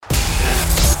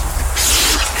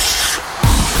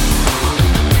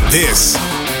This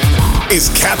is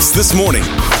Caps This Morning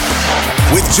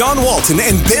with John Walton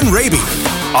and Ben Raby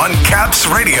on Caps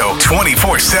Radio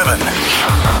 24/7.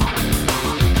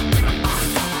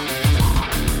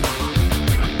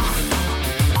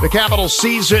 The Capitals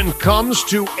season comes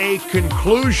to a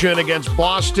conclusion against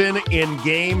Boston in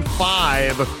Game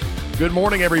 5. Good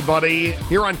morning, everybody.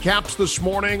 Here on Caps This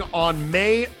Morning on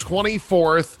May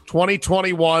 24th,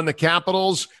 2021, the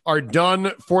Capitals are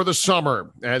done for the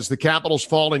summer as the Capitals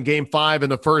fall in Game 5 in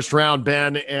the first round,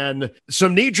 Ben. And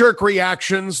some knee-jerk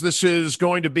reactions. This is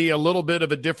going to be a little bit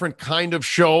of a different kind of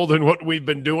show than what we've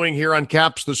been doing here on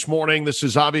Caps This Morning. This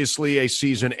is obviously a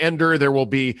season ender. There will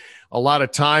be a lot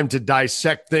of time to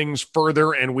dissect things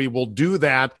further, and we will do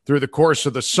that through the course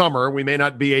of the summer. We may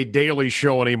not be a daily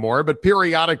show anymore, but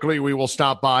periodically we will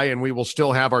stop by and we will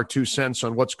still have our 2 cents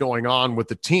on what's going on with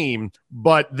the team.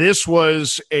 But this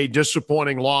was a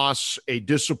disappointing loss, a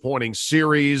disappointing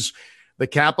series. The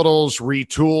Capitals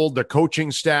retooled the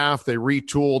coaching staff. They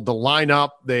retooled the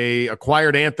lineup. They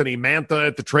acquired Anthony Mantha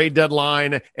at the trade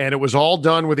deadline, and it was all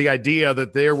done with the idea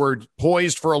that they were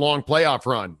poised for a long playoff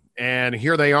run. And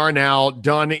here they are now,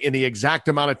 done in the exact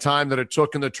amount of time that it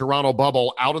took in the Toronto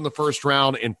bubble, out in the first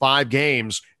round in 5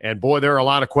 games. And boy, there are a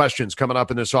lot of questions coming up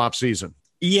in this offseason.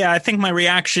 Yeah, I think my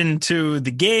reaction to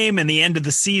the game and the end of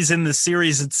the season, the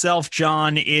series itself,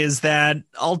 John, is that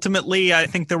ultimately I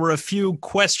think there were a few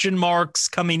question marks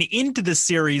coming into the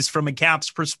series from a Caps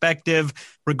perspective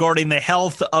regarding the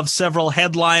health of several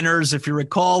headliners. If you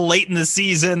recall, late in the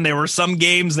season, there were some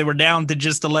games they were down to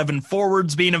just 11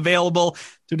 forwards being available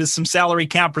due to some salary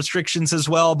cap restrictions as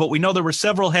well. But we know there were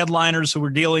several headliners who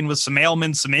were dealing with some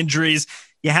ailments, some injuries.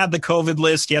 You had the COVID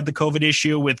list. You had the COVID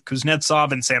issue with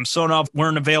Kuznetsov and Samsonov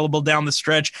weren't available down the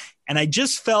stretch. And I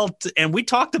just felt, and we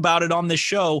talked about it on this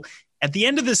show, at the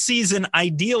end of the season,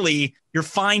 ideally, you're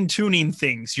fine-tuning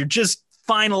things. You're just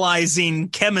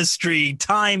finalizing chemistry,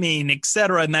 timing,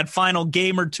 etc. in that final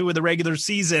game or two of the regular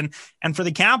season. And for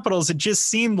the Capitals, it just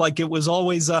seemed like it was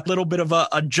always a little bit of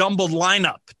a jumbled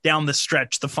lineup down the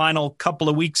stretch, the final couple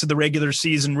of weeks of the regular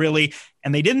season, really.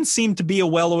 And they didn't seem to be a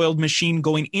well-oiled machine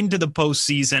going into the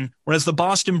postseason, whereas the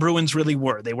Boston Bruins really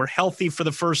were. They were healthy for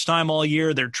the first time all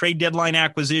year. Their trade deadline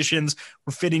acquisitions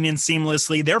were fitting in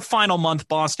seamlessly. Their final month,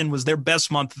 Boston, was their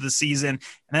best month of the season, and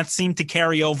that seemed to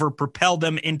carry over, propel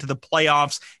them into the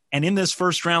playoffs. And in this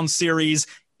first-round series,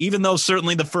 even though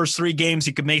certainly the first 3 games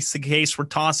you could make the case were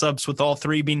toss-ups with all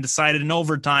 3 being decided in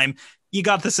overtime, you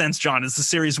got the sense, John, as the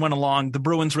series went along, the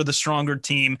Bruins were the stronger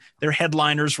team. Their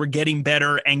headliners were getting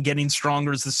better and getting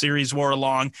stronger as the series wore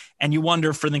along. And you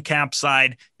wonder for the Cap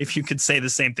side if you could say the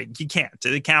same thing. You can't.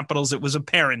 The Capitals, it was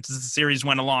apparent as the series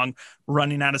went along,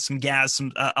 running out of some gas,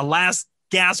 a last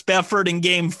gasp effort in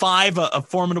Game 5, a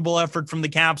formidable effort from the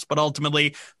Caps, but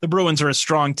ultimately the Bruins are a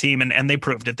strong team, and they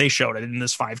proved it. They showed it in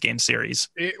this 5-game series.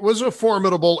 It was a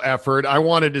formidable effort. I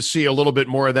wanted to see a little bit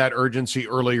more of that urgency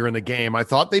earlier in the game. I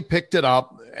thought they picked it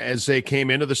up as they came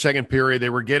into the second period. They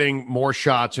were getting more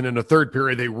shots, and in the third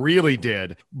period, they really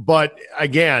did. But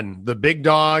again, the big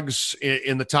dogs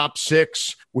in the top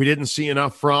 6, we didn't see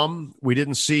enough from. We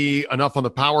didn't see enough on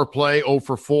the power play, 0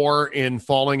 for 4 in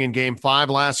falling in Game 5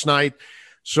 last night.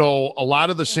 So a lot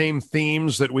of the same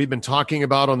themes that we've been talking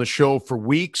about on the show for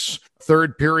weeks.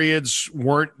 Third periods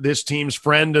weren't this team's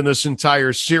friend in this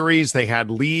entire series. They had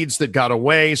leads that got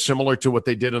away, similar to what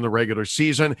they did in the regular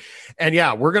season. And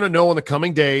yeah, we're going to know in the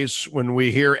coming days when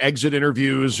we hear exit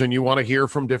interviews and you want to hear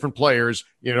from different players,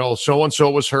 you know, so-and-so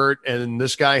was hurt and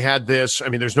this guy had this. I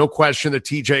mean, there's no question that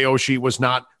TJ Oshie was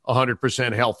not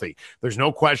 100% healthy. There's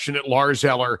no question that Lars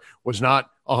Eller was not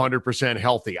 100%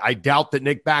 healthy. I doubt that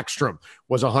Nick Backstrom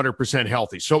was 100%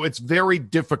 healthy. So it's very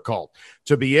difficult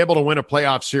to be able to win a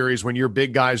playoff series when your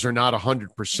big guys are not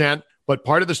 100%. But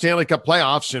part of the Stanley Cup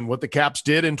playoffs and what the Caps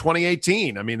did in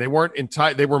 2018, I mean, they weren't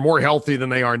they were more healthy than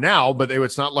they are now, but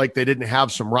it's not like they didn't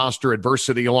have some roster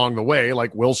adversity along the way,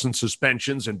 like Wilson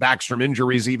suspensions and Backstrom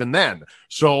injuries even then.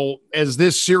 So as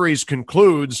this series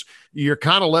concludes, you're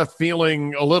kind of left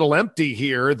feeling a little empty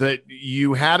here that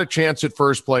you had a chance at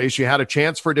first place, you had a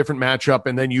chance for a different matchup,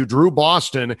 and then you drew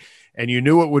Boston, and you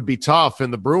knew it would be tough.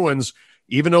 And the Bruins,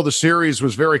 even though the series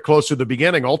was very close at the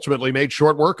beginning, ultimately made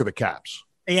short work of the Caps.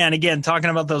 Yeah, and again, talking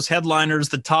about those headliners,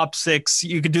 the top 6,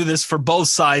 you could do this for both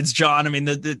sides, John. I mean,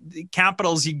 the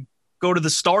Capitals, you go to the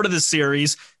start of the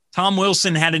series, Tom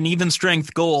Wilson had an even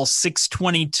strength goal,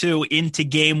 6:22 into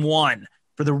Game 1.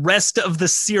 For the rest of the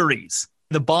series,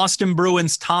 the Boston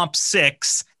Bruins top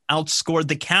 6 outscored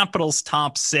the Capitals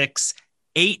top 6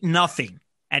 8-0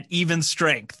 at even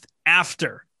strength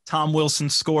after Tom Wilson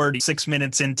scored 6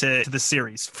 minutes into the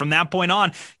series. From that point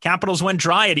on, Capitals went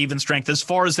dry at even strength as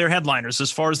far as their headliners, as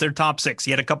far as their top six.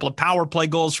 He had a couple of power play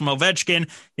goals from Ovechkin.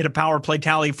 He had a power play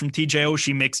tally from TJ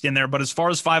Oshie mixed in there. But as far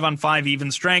as 5-on-5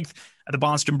 even strength, the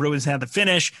Boston Bruins had the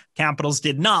finish. Capitals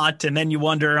did not. And then you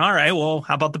wonder, all right, well,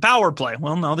 how about the power play?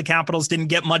 Well, no, the Capitals didn't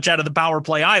get much out of the power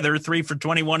play either, 3 for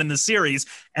 21 in the series.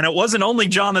 And it wasn't only,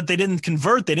 John, that they didn't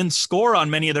convert. They didn't score on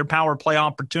many of their power play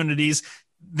opportunities.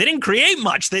 They didn't create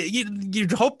much.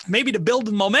 You'd hope maybe to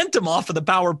build momentum off of the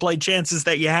power play chances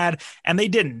that you had, and they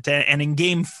didn't. And in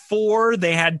game 4,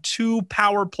 they had 2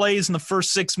 power plays in the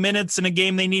first 6 minutes in a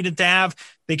game they needed to have.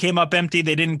 They came up empty.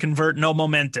 They didn't convert, no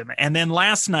momentum. And then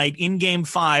last night in game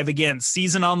 5, again,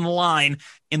 season on the line,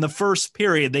 in the first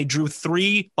period, they drew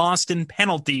 3 Boston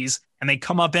penalties, and they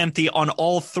come up empty on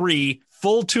all 3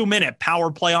 full 2-minute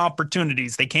power play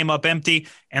opportunities. They came up empty,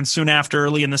 and soon after,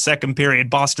 early in the second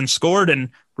period, Boston scored and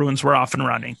Bruins were off and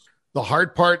running. The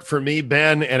hard part for me,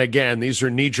 Ben, and again, these are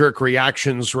knee-jerk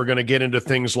reactions. We're going to get into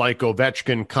things like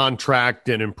Ovechkin contract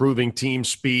and improving team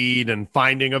speed and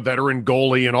finding a veteran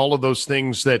goalie and all of those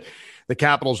things that the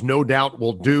Capitals no doubt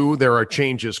will do. There are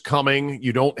changes coming.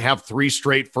 You don't have 3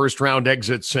 straight first-round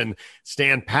exits and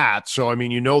stand pat. So, I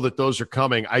mean, you know that those are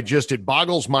coming. It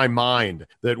boggles my mind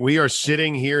that we are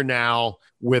sitting here now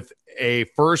with a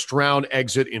first-round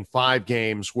exit in 5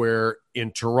 games where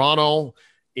in Toronto –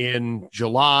 in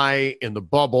July, in the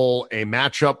bubble, a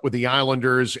matchup with the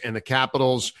Islanders, and the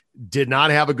Capitals did not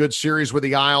have a good series with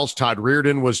the Isles. Todd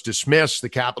Reirden was dismissed. The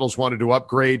Capitals wanted to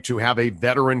upgrade to have a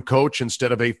veteran coach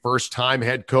instead of a first-time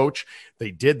head coach. They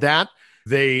did that.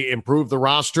 They improved the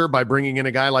roster by bringing in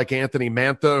a guy like Anthony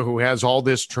Mantha, who has all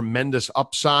this tremendous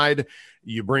upside.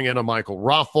 You bring in a Michael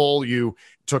Raffl. You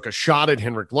took a shot at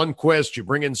Henrik Lundqvist. You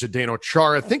bring in Zdeno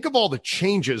Chara. Think of all the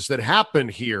changes that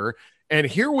happened here. And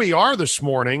here we are this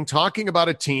morning talking about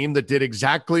a team that did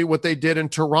exactly what they did in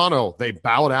Toronto. They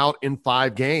bowed out in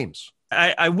 5 games.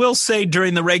 I will say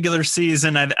during the regular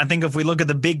season, I think if we look at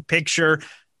the big picture,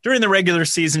 during the regular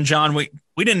season, John, we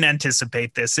didn't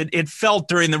anticipate this. It felt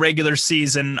during the regular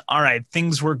season, all right,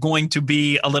 things were going to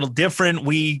be a little different.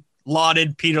 We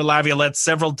lauded Peter Laviolette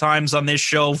several times on this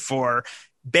show for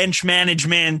bench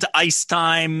management, ice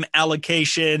time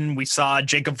allocation. We saw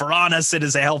Jacob Vrana sit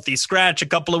as a healthy scratch a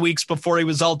couple of weeks before he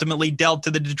was ultimately dealt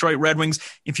to the Detroit Red Wings.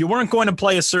 If you weren't going to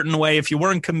play a certain way, if you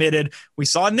weren't committed, we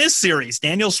saw in this series,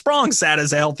 Daniel Sprong sat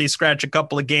as a healthy scratch a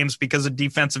couple of games because of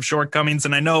defensive shortcomings.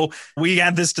 And I know we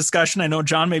had this discussion. I know,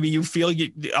 John, maybe you feel,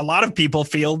 a lot of people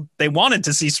feel they wanted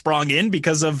to see Sprong in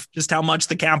because of just how much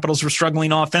the Capitals were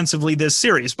struggling offensively this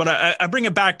series. But I bring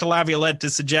it back to Laviolette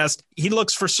to suggest he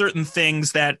looks for certain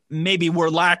things that maybe were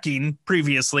lacking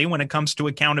previously when it comes to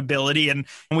accountability. And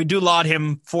we do laud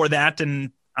him for that.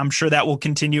 And I'm sure that will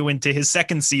continue into his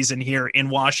second season here in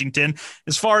Washington.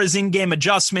 As far as in-game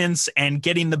adjustments and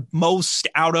getting the most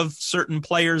out of certain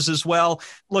players as well,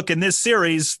 look, in this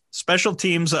series, special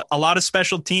teams, a lot of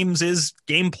special teams is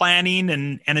game planning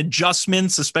and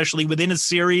adjustments, especially within a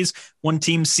series. One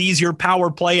team sees your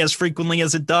power play as frequently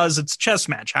as it does. It's a chess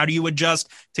match. How do you adjust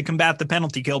to combat the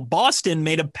penalty kill? Boston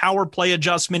made a power play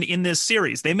adjustment in this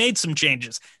series. They made some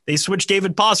changes. They switched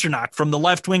David Pastrnak from the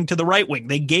left wing to the right wing.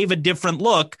 They gave a different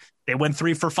look. They went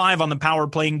 3 for 5 on the power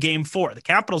play in game 4. The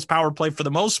Capitals power play, for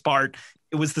the most part,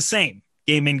 it was the same.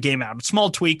 Game in, game out.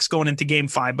 Small tweaks going into game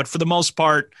 5, but for the most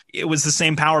part, it was the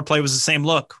same power play, it was the same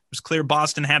look. It was clear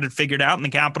Boston had it figured out and the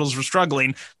Capitals were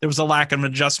struggling. There was a lack of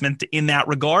adjustment in that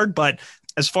regard, but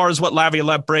as far as what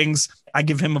Laviolette brings, I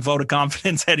give him a vote of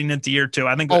confidence heading into year 2.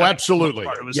 I think. Oh, absolutely.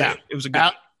 It was a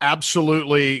good.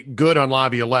 Absolutely good on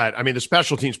Laviolette. I mean, the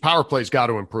special teams power play's got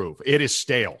to improve. It is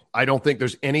stale. I don't think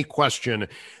there's any question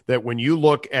that when you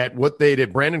look at what they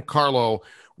did, Brandon Carlo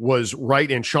was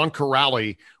right in Sean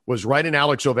Corrali was right in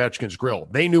Alex Ovechkin's grill.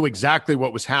 They knew exactly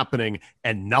what was happening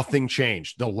and nothing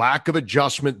changed. The lack of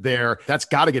adjustment there, that's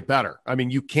got to get better. I mean,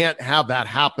 you can't have that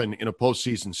happen in a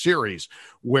postseason series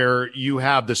where you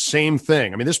have the same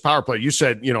thing. I mean, this power play, you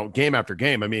said, game after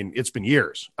game. I mean, it's been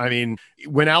years. I mean,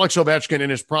 when Alex Ovechkin in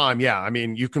his prime, I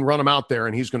mean, you can run him out there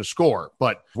and he's going to score.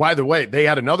 But by the way, they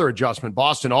had another adjustment.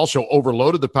 Boston also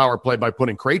overloaded the power play by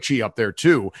putting Krejci up there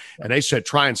too. And they said,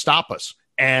 try and stop us.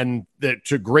 And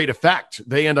to great effect,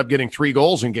 they end up getting 3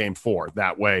 goals in game 4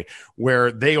 that way,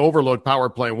 where they overload power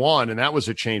play 1, and that was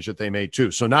a change that they made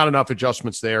too. So not enough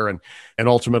adjustments there, and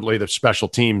ultimately the special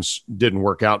teams didn't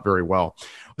work out very well.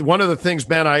 One of the things,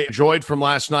 Ben, I enjoyed from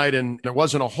last night, and there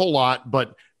wasn't a whole lot,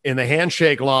 but in the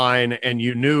handshake line, and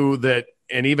you knew that,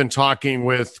 and even talking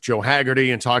with Joe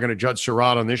Haggerty and talking to Judd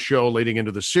Surratt on this show leading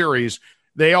into the series,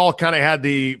 they all kind of had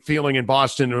the feeling in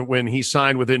Boston when he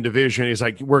signed within division. He's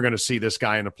like, we're going to see this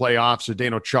guy in the playoffs.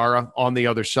 Zdeno Chara on the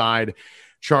other side.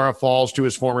 Chara falls to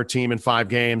his former team in 5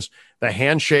 games. The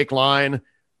handshake line,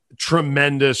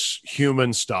 tremendous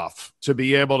human stuff to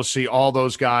be able to see all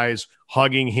those guys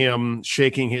hugging him,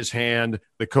 shaking his hand,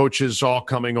 the coaches all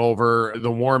coming over, the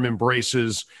warm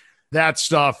embraces. That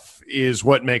stuff is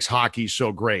what makes hockey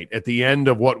so great. At the end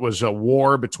of what was a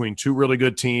war between 2 really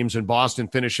good teams, and Boston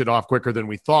finished it off quicker than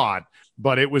we thought.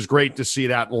 But it was great to see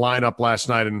that lineup last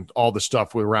night and all the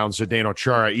stuff around Zdeno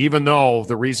Chara, even though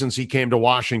the reasons he came to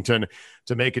Washington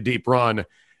to make a deep run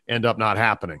end up not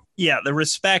happening. Yeah, the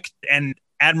respect and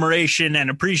admiration and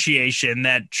appreciation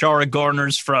that Chara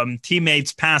garners from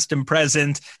teammates past and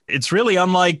present. It's really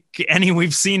unlike any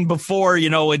we've seen before.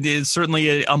 It is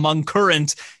certainly among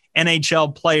current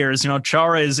NHL players.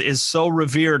 Chara is so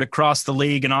revered across the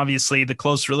league, and obviously the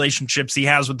close relationships he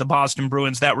has with the Boston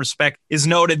Bruins, that respect is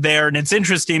noted there. And it's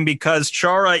interesting because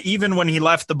Chara, even when he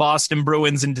left the Boston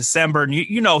Bruins in December, and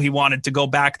he wanted to go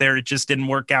back there, it just didn't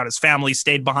work out. His family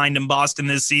stayed behind in Boston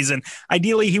this season.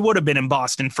 Ideally, he would have been in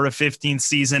Boston for a 15th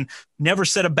season. Never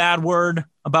said a bad word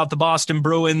about the Boston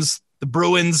Bruins. The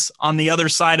Bruins, on the other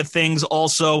side of things,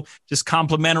 also just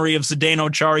complimentary of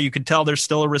Zdeno Chara. You could tell there's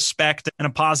still a respect and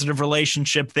a positive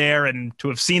relationship there. And to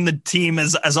have seen the team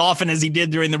as often as he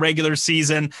did during the regular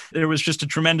season, there was just a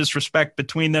tremendous respect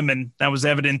between them. And that was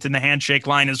evident in the handshake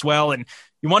line as well. And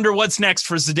you wonder what's next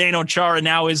for Zdeno Chara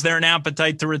now. Is there an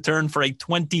appetite to return for a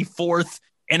 24th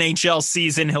NHL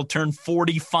season? He'll turn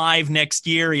 45 next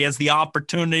year. He has the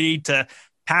opportunity to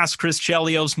pass Chris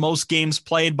Chelios most games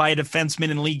played by a defenseman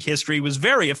in league history. He was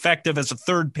very effective as a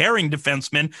third pairing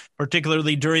defenseman,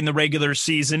 particularly during the regular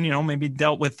season. Maybe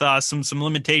dealt with some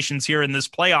limitations here in this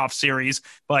playoff series,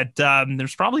 but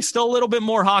there's probably still a little bit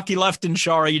more hockey left in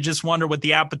Chara. You just wonder what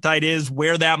the appetite is,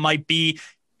 where that might be.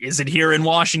 Is it here in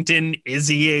Washington? Is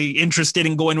he interested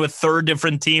in going to a third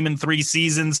different team in 3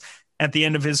 seasons at the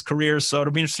end of his career? So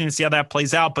it'll be interesting to see how that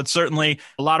plays out, but certainly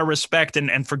a lot of respect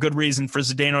and for good reason for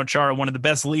Zdeno Chara, one of the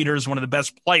best leaders, one of the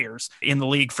best players in the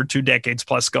league for 2 decades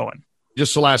plus going.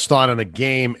 Just the last thought on the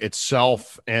game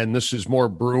itself, and this is more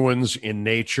Bruins in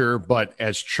nature, but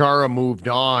as Chara moved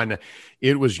on,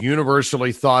 it was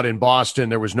universally thought in Boston,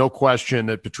 there was no question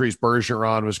that Patrice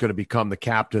Bergeron was going to become the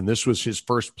captain. This was his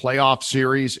first playoff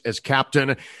series as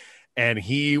captain, and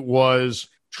he was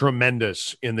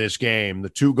tremendous in this game. The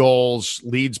 2 goals,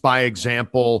 leads by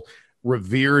example,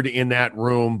 revered in that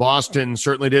room. Boston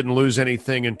certainly didn't lose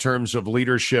anything in terms of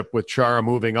leadership with Chara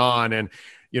moving on. And,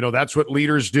 that's what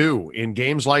leaders do. In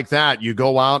games like that, you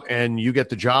go out and you get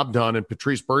the job done. And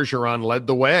Patrice Bergeron led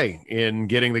the way in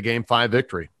getting the Game 5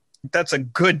 victory. That's a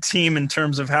good team in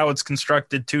terms of how it's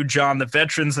constructed too, John. The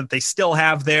veterans that they still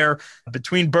have there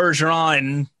between Bergeron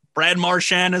and Brad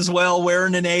Marchand as well,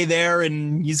 wearing an A there,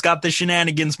 and he's got the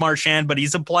shenanigans, Marchand, but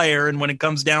he's a player, and when it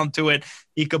comes down to it,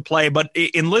 he could play. But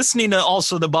in listening to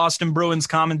also the Boston Bruins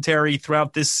commentary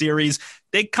throughout this series,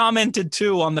 they commented,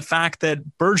 too, on the fact that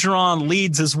Bergeron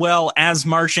leads as well as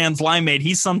Marchand's line mate.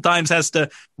 He sometimes has to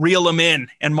reel him in,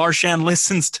 and Marchand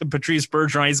listens to Patrice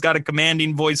Bergeron. He's got a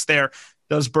commanding voice there,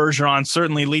 does Bergeron,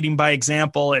 certainly leading by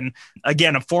example. And,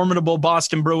 again, a formidable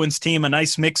Boston Bruins team, a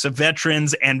nice mix of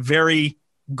veterans and very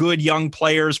good young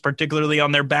players, particularly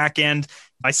on their back end.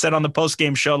 I said on the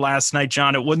postgame show last night,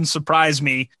 John, it wouldn't surprise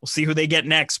me. We'll see who they get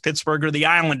next, Pittsburgh or the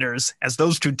Islanders, as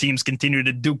those 2 teams continue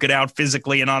to duke it out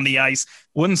physically and on the ice.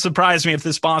 Wouldn't surprise me if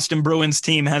this Boston Bruins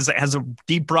team has a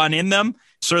deep run in them.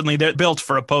 Certainly they're built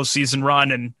for a postseason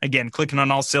run, and again, clicking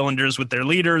on all cylinders with their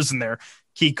leaders and their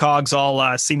key cogs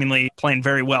all seemingly playing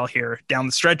very well here down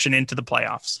the stretch and into the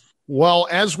playoffs. Well,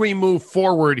 as we move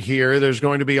forward here, there's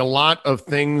going to be a lot of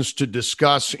things to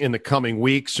discuss in the coming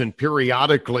weeks, and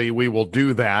periodically we will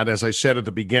do that. As I said at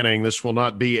the beginning, this will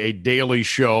not be a daily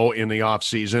show in the off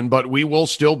season, but we will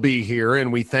still be here,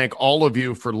 and we thank all of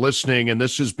you for listening. And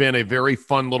this has been a very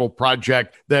fun little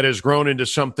project that has grown into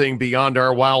something beyond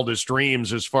our wildest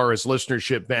dreams as far as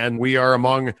listenership, Ben. We are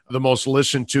among the most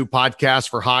listened to podcasts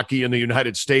for hockey in the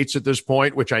United States at this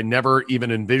point, which I never even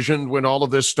envisioned when all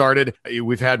of this started.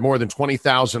 We've had more than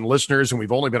 20,000 listeners, and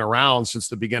we've only been around since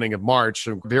the beginning of March.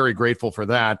 So I'm very grateful for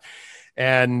that.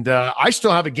 And I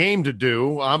still have a game to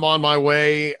do. I'm on my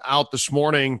way out this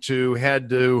morning to head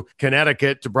to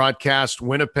Connecticut to broadcast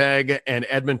Winnipeg and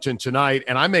Edmonton tonight.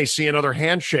 And I may see another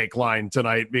handshake line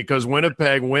tonight because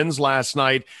Winnipeg wins last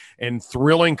night in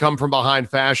thrilling come from behind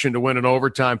fashion to win in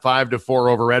overtime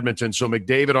 5-4 over Edmonton. So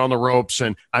McDavid on the ropes,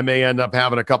 and I may end up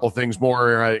having a couple things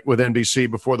more with NBC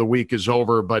before the week is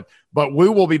over. But we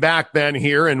will be back, Ben,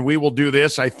 here, and we will do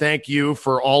this. I thank you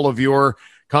for all of your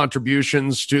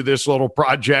contributions to this little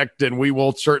project, and we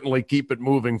will certainly keep it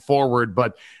moving forward.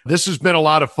 But this has been a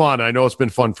lot of fun. I know it's been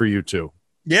fun for you too.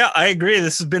 Yeah, I agree.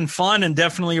 This has been fun, and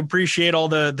definitely appreciate all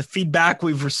the feedback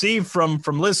we've received from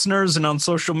listeners and on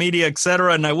social media, et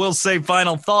cetera. And I will say,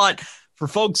 final thought, for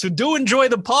folks who do enjoy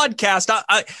the podcast,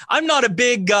 I'm not a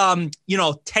big,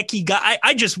 techie guy.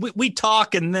 We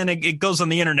talk and then it goes on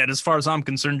the internet as far as I'm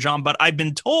concerned, John. But I've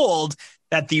been told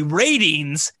that the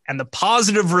ratings and the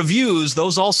positive reviews,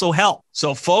 those also help.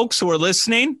 So folks who are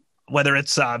listening, whether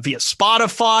it's via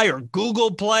Spotify or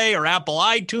Google Play or Apple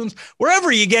iTunes,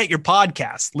 wherever you get your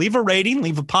podcast, leave a rating,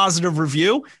 leave a positive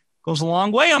review. Goes a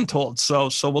long way, I'm told. So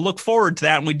we'll look forward to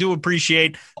that, and we do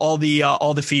appreciate all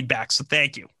the feedback. So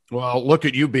thank you. Well, look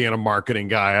at you being a marketing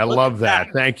guy. I love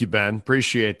that. Thank you, Ben.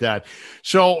 Appreciate that.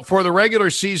 So for the regular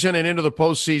season and into the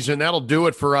postseason, that'll do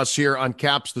it for us here on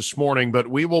Caps this morning. But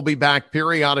we will be back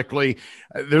periodically.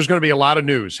 There's going to be a lot of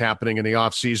news happening in the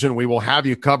offseason. We will have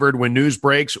you covered when news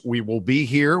breaks. We will be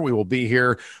here. We will be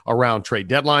here around trade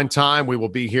deadline time. We will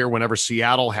be here whenever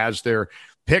Seattle has their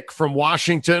pick from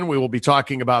Washington. We will be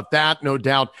talking about that. No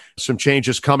doubt some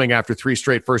changes coming after 3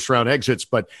 straight first-round exits,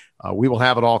 but we will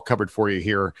have it all covered for you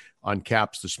here on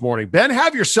Caps this morning. Ben,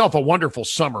 have yourself a wonderful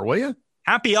summer, will you?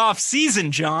 Happy off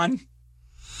season, John.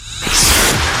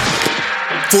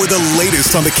 For the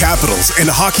latest on the Capitals and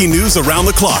hockey news around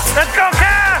the clock. Let's go,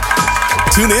 Caps!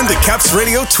 Tune in to Caps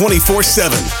Radio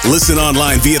 24/7. Listen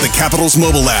online via the Capitals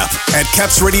mobile app at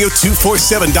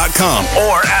capsradio247.com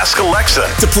or ask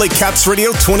Alexa to play Caps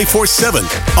Radio 24/7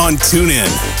 on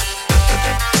TuneIn.